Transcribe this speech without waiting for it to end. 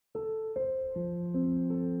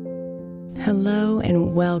Hello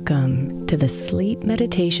and welcome to the Sleep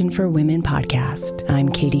Meditation for Women podcast. I'm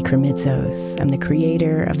Katie Kremitzos. I'm the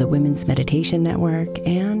creator of the Women's Meditation Network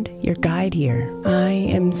and your guide here. I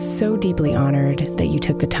am so deeply honored that you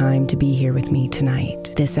took the time to be here with me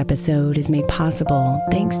tonight. This episode is made possible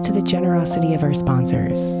thanks to the generosity of our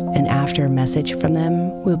sponsors. And after a message from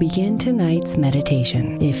them, we'll begin tonight's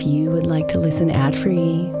meditation. If you would like to listen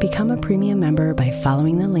ad-free, become a premium member by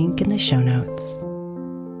following the link in the show notes.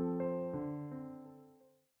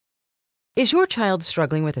 Is your child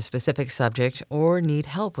struggling with a specific subject or need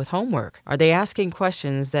help with homework? Are they asking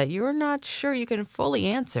questions that you're not sure you can fully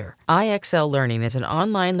answer? IXL Learning is an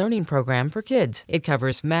online learning program for kids. It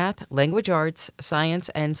covers math, language arts, science,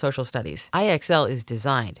 and social studies. IXL is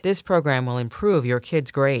designed. This program will improve your kids'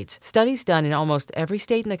 grades. Studies done in almost every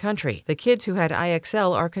state in the country. The kids who had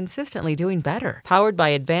IXL are consistently doing better. Powered by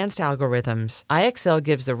advanced algorithms, IXL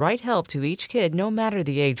gives the right help to each kid no matter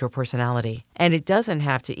the age or personality. And it doesn't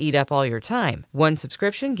have to eat up all your time. One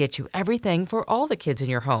subscription gets you everything for all the kids in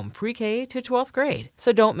your home, pre-K to 12th grade.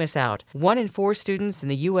 So don't miss out. 1 in 4 students in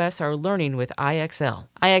the U.S. are learning with IXL.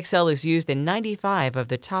 IXL is used in 95 of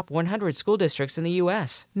the top 100 school districts in the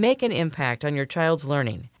U.S. Make an impact on your child's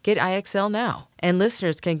learning. Get IXL now. And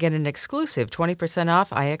listeners can get an exclusive 20% off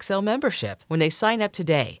IXL membership when they sign up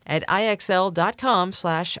today at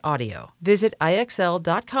IXL.com/audio. Visit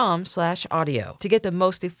IXL.com/audio to get the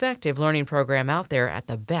most effective learning program out there at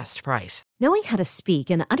the best price. Knowing how to speak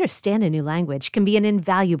and understand a new language can be an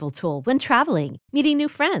invaluable tool when traveling, meeting new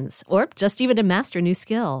friends, or just even to master a new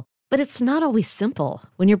skill. But it's not always simple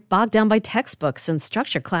when you're bogged down by textbooks and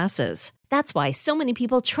structured classes. That's why so many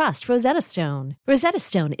people trust Rosetta Stone. Rosetta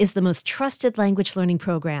Stone is the most trusted language learning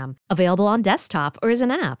program, available on desktop or as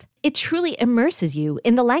an app. It truly immerses you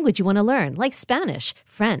in the language you want to learn, like Spanish,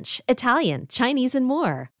 French, Italian, Chinese, and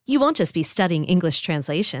more. You won't just be studying English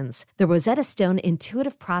translations. The Rosetta Stone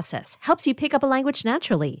intuitive process helps you pick up a language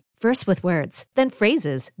naturally, first with words, then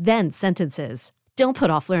phrases, then sentences. Don't put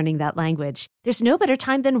off learning that language. There's no better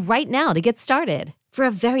time than right now to get started. For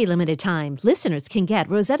a very limited time, listeners can get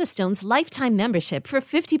Rosetta Stone's lifetime membership for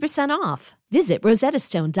 50% off. Visit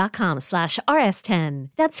rosettastone.com/rs10.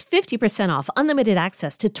 That's 50% off unlimited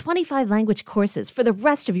access to 25 language courses for the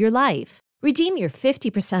rest of your life. Redeem your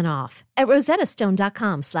 50% off at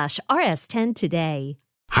rosettastone.com/rs10 today.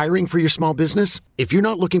 Hiring for your small business? If you're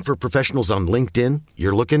not looking for professionals on LinkedIn,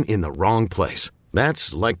 you're looking in the wrong place.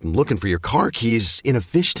 That's like looking for your car keys in a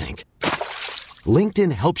fish tank.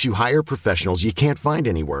 LinkedIn helps you hire professionals you can't find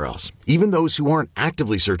anywhere else, even those who aren't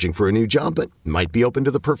actively searching for a new job but might be open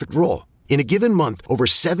to the perfect role. In a given month, over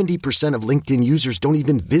 70% of LinkedIn users don't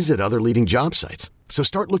even visit other leading job sites. So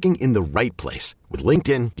start looking in the right place. With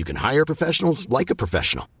LinkedIn, you can hire professionals like a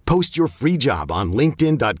professional. Post your free job on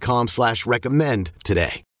linkedin.com/recommend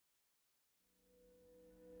today.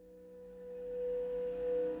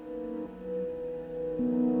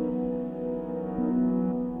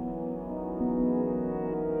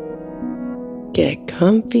 Get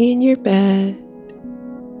comfy in your bed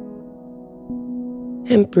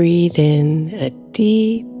and breathe in a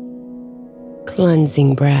deep,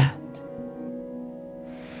 cleansing breath.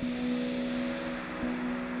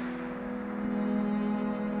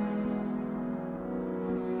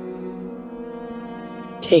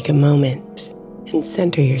 Take a moment and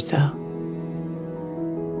center yourself,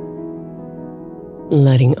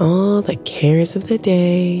 letting all the cares of the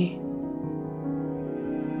day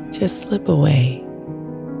just slip away.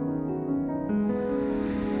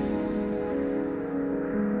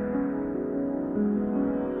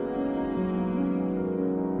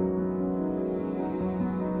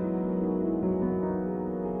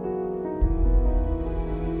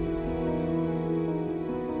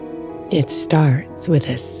 It starts with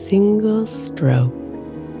a single stroke,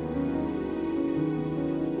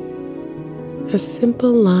 a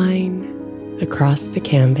simple line across the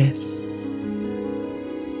canvas,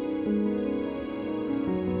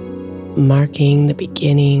 marking the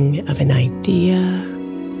beginning of an idea,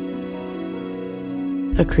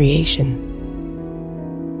 a creation.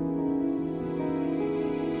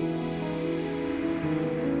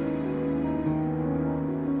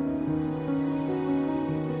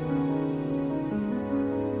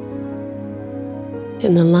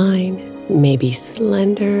 And the line may be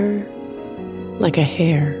slender like a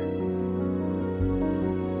hair,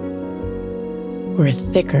 or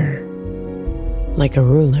thicker like a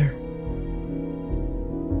ruler,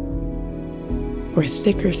 or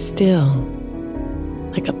thicker still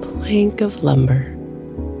like a plank of lumber.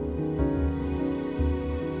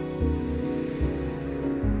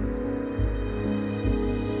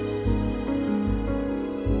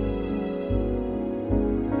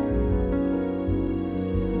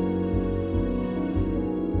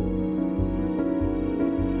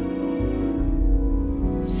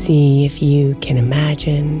 See if you can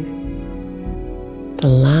imagine the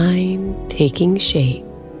line taking shape.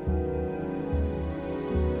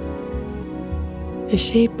 A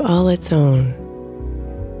shape all its own.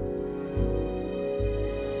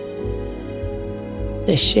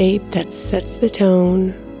 The shape that sets the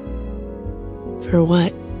tone for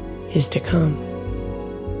what is to come.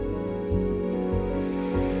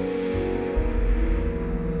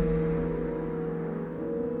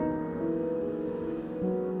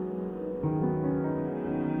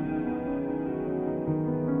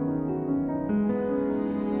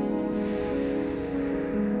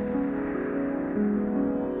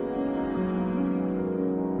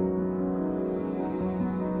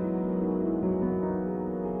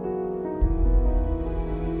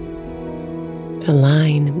 The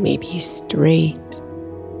line may be straight,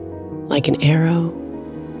 like an arrow,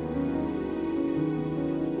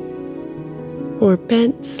 or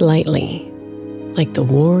bent slightly, like the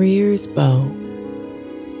warrior's bow.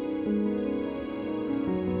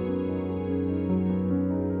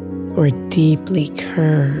 Or deeply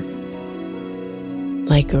curved,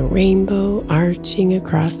 like a rainbow arching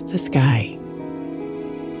across the sky.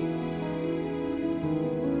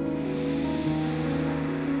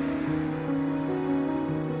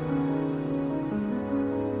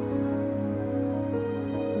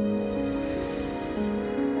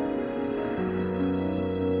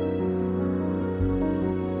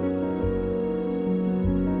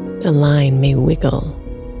 The line may wiggle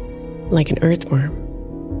like an earthworm,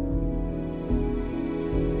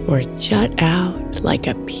 or jut out like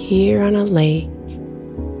a pier on a lake,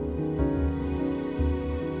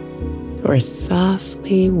 or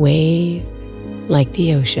softly wave like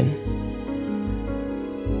the ocean.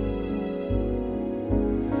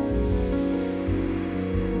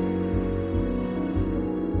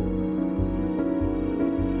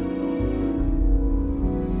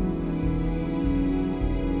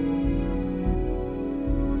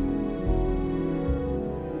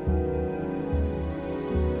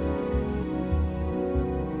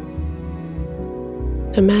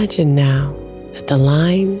 Imagine now that the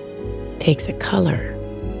line takes a color.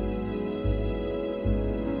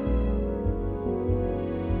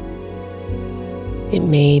 It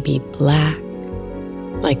may be black,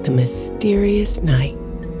 like the mysterious night,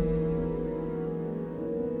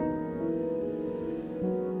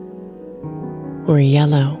 or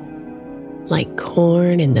yellow, like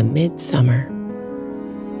corn in the midsummer,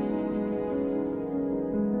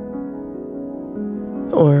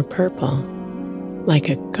 or purple, like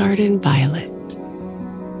a garden violet.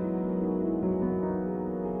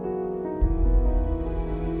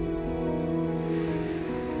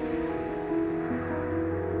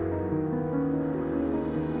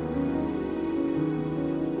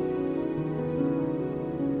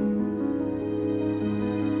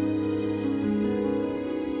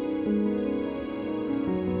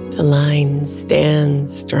 The line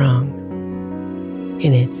stands strong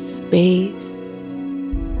in its space,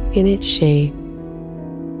 in its shape,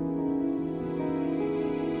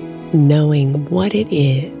 knowing what it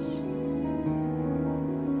is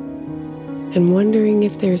and wondering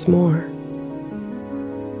if there's more.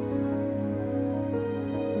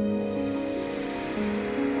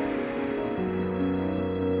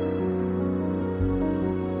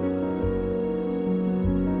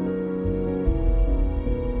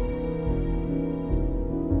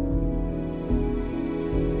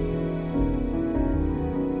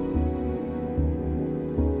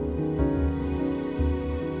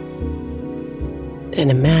 Then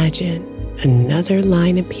imagine another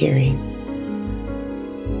line appearing.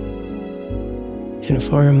 And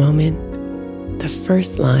for a moment, the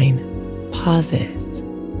first line pauses,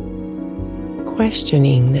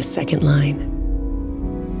 questioning the second line.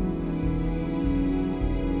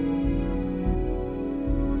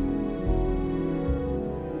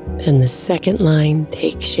 Then the second line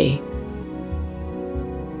takes shape,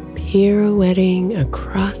 pirouetting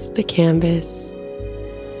across the canvas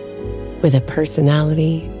with a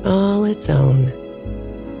personality all its own.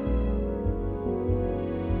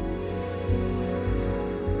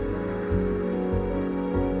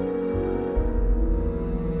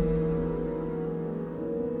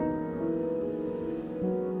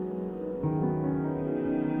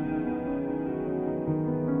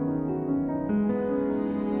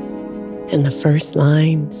 And the first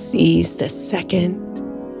line sees the second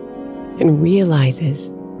and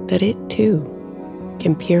realizes that it too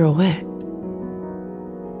can pirouette.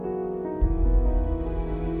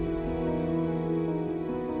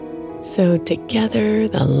 So together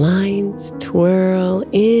the lines twirl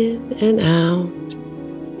in and out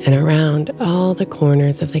and around all the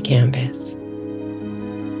corners of the canvas.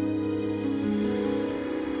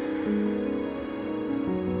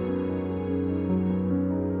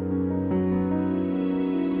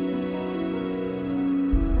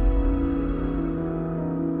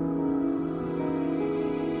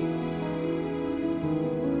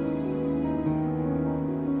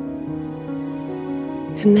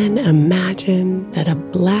 And then imagine that a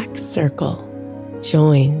black circle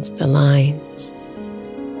joins the lines,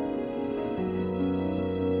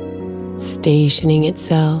 stationing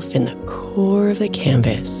itself in the core of the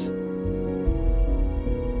canvas.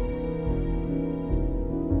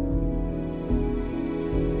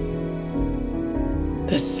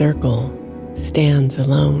 The circle stands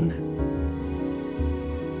alone.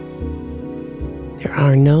 There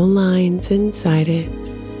are no lines inside it,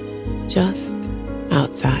 just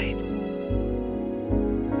outside.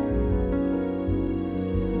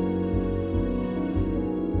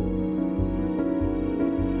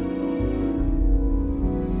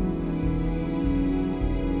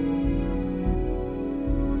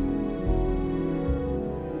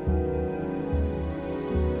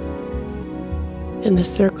 And the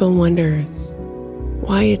circle wonders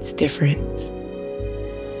why it's different,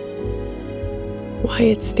 why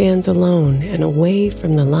it stands alone and away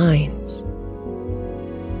from the lines.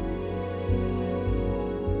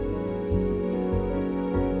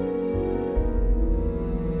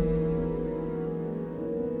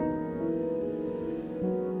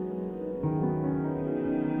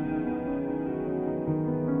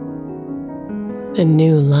 The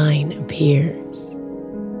new line appears.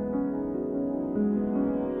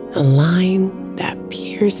 A line that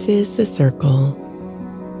pierces the circle,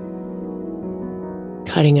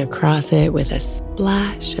 cutting across it with a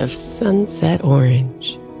splash of sunset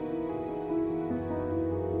orange.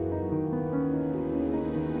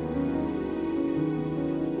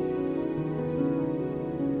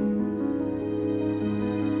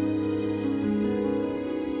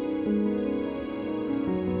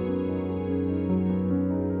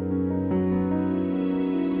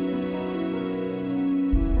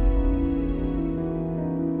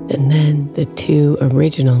 And then the two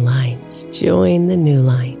original lines join the new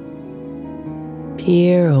line,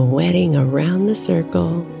 pirouetting around the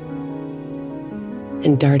circle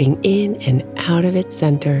and darting in and out of its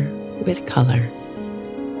center with color.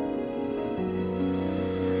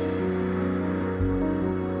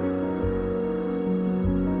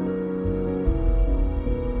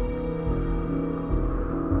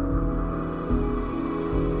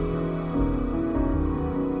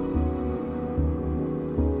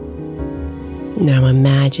 Now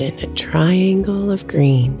imagine a triangle of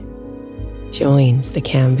green joins the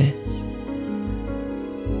canvas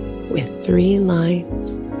with 3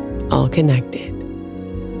 lines all connected.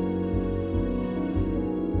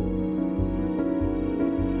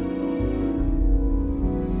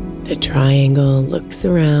 The triangle looks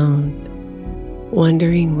around,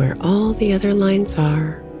 wondering where all the other lines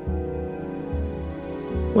are,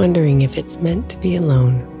 wondering if it's meant to be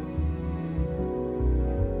alone.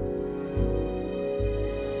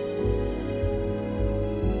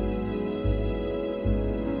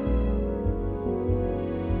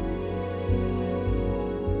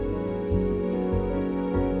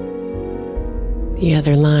 The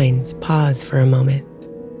other lines pause for a moment,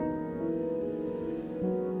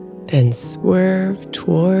 then swerve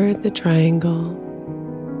toward the triangle,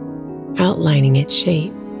 outlining its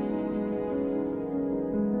shape.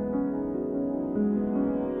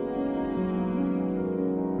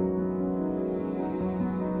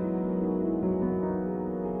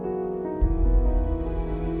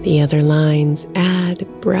 The other lines add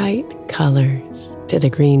bright colors to the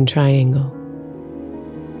green triangle.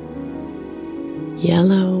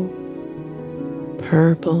 Yellow,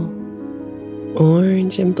 purple,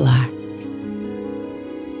 orange, and black.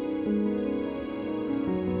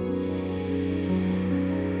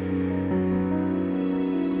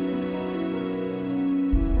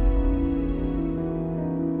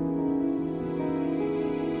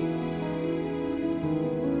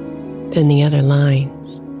 Then the other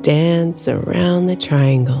lines dance around the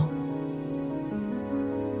triangle,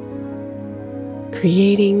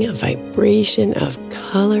 creating a vibration of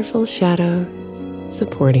colorful shadows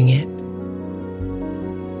supporting it.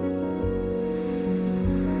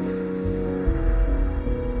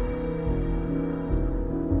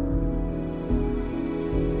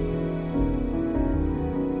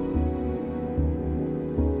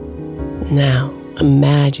 Now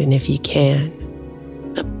imagine, if you can,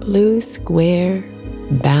 a blue square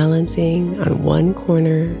balancing on one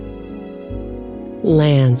corner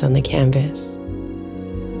lands on the canvas.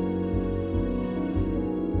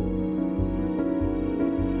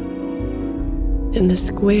 And the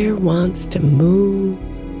square wants to move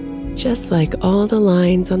just like all the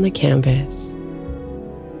lines on the canvas.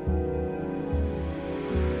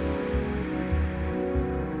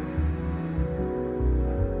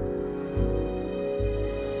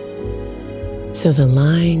 So the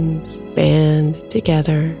lines band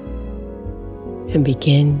together and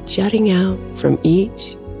begin jutting out from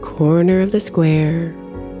each corner of the square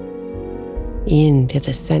into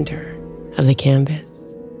the center of the canvas.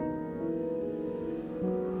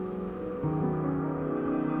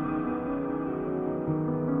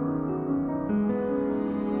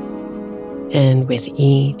 And with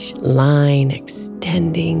each line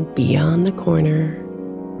extending beyond the corner,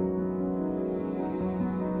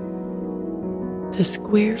 the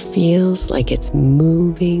square feels like it's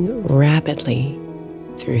moving rapidly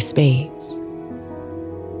through space.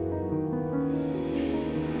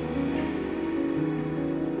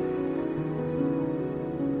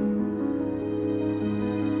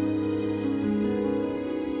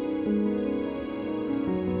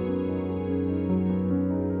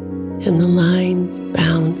 And the lines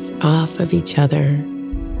bounce off of each other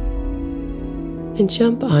and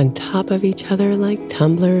jump on top of each other like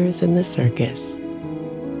tumblers in the circus.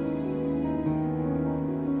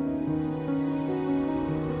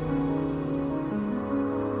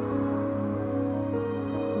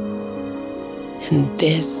 And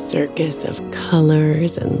this circus of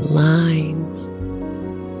colors and lines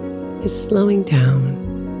is slowing down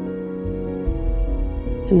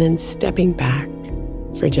and then stepping back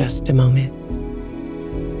for just a moment.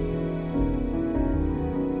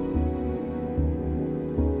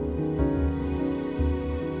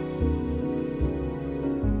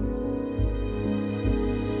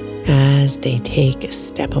 As they take a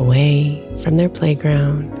step away from their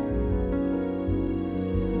playground,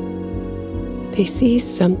 they see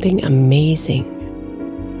something amazing.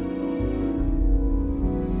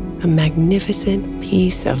 A magnificent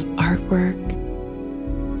piece of artwork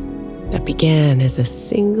that began as a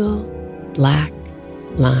single black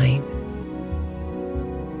line.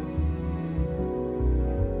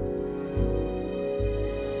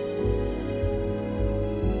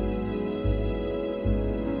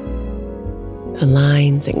 The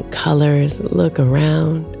lines and colors look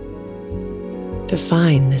around to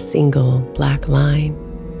find the single black line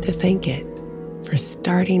to thank it for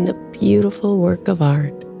starting the beautiful work of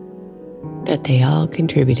art that they all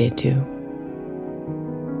contributed to.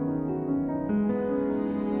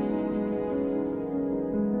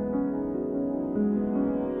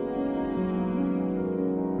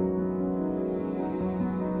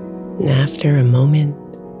 And after a moment,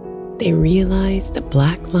 they realize the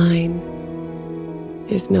black line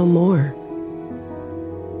is no more.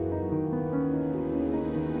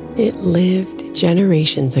 It lived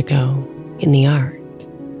generations ago in the art,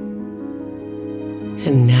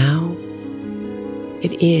 and now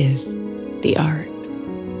it is the art.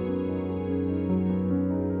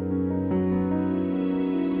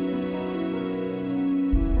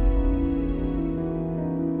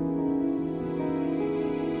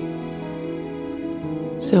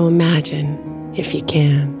 So imagine, if you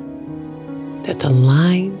can, that the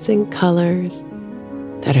lines and colors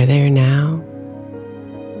that are there now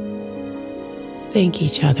thank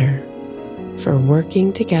each other for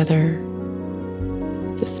working together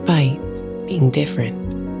despite being different.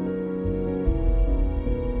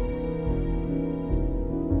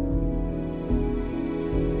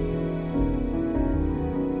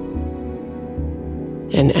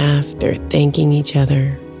 And after thanking each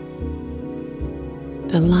other,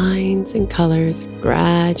 the lines and colors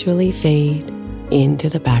gradually fade into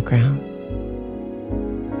the background,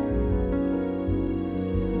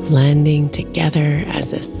 blending together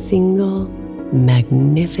as a single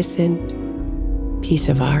magnificent piece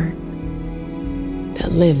of art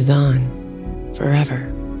that lives on forever.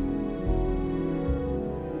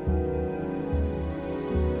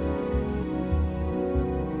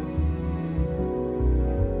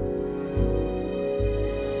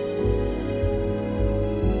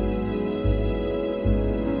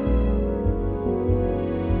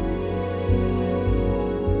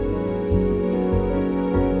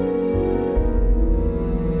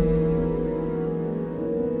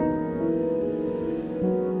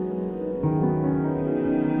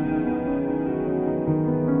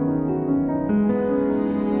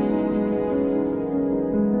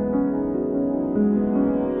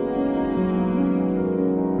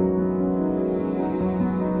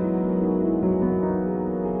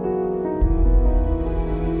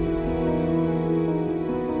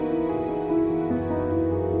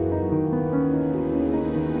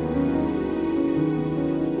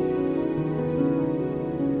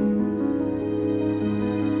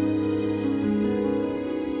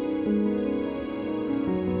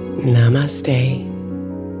 Namaste,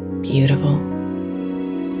 beautiful.